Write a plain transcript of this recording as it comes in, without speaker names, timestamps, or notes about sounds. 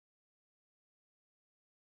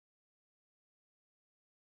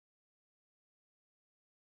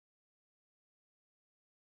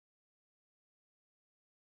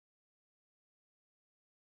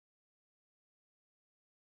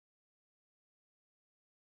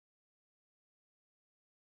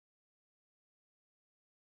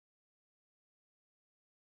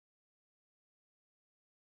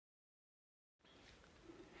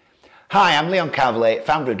Hi, I'm Leon Calverley,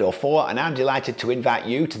 founder of Door4, and I'm delighted to invite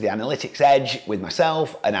you to the Analytics Edge with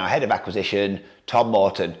myself and our Head of Acquisition, Tom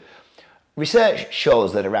Morton. Research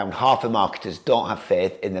shows that around half of marketers don't have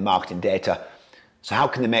faith in their marketing data. So how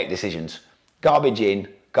can they make decisions? Garbage in,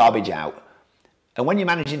 garbage out. And when you're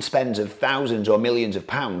managing spends of thousands or millions of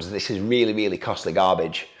pounds, this is really costly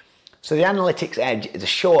garbage. So the Analytics Edge is a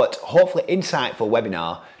short, hopefully insightful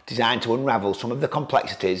webinar designed to unravel some of the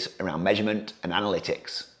complexities around measurement and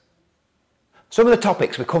analytics. Some of the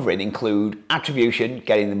topics we're covering include attribution,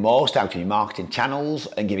 getting the most out of your marketing channels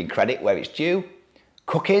and giving credit where it's due,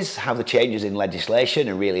 cookies, how the changes in legislation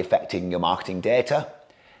are really affecting your marketing data,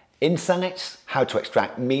 insights, how to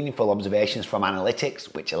extract meaningful observations from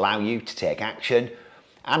analytics which allow you to take action,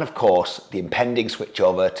 and of course the impending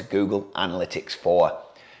switchover to Google Analytics 4.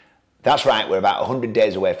 That's right, we're about 100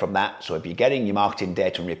 days away from that, so if you're getting your marketing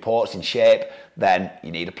data and reports in shape, then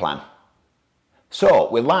you need a plan.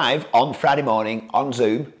 So we're live on Friday morning on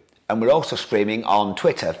Zoom, and we're also streaming on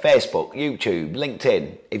Twitter, Facebook, YouTube,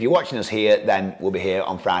 LinkedIn. If you're watching us here, then we'll be here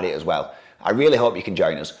on Friday as well. I really hope you can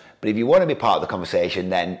join us. But if you want to be part of the conversation,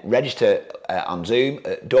 then register on Zoom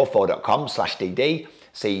at door4.com/dd.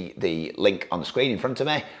 See the link on the screen in front of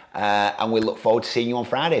me, and we look forward to seeing you on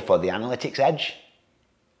Friday for the Analytics Edge.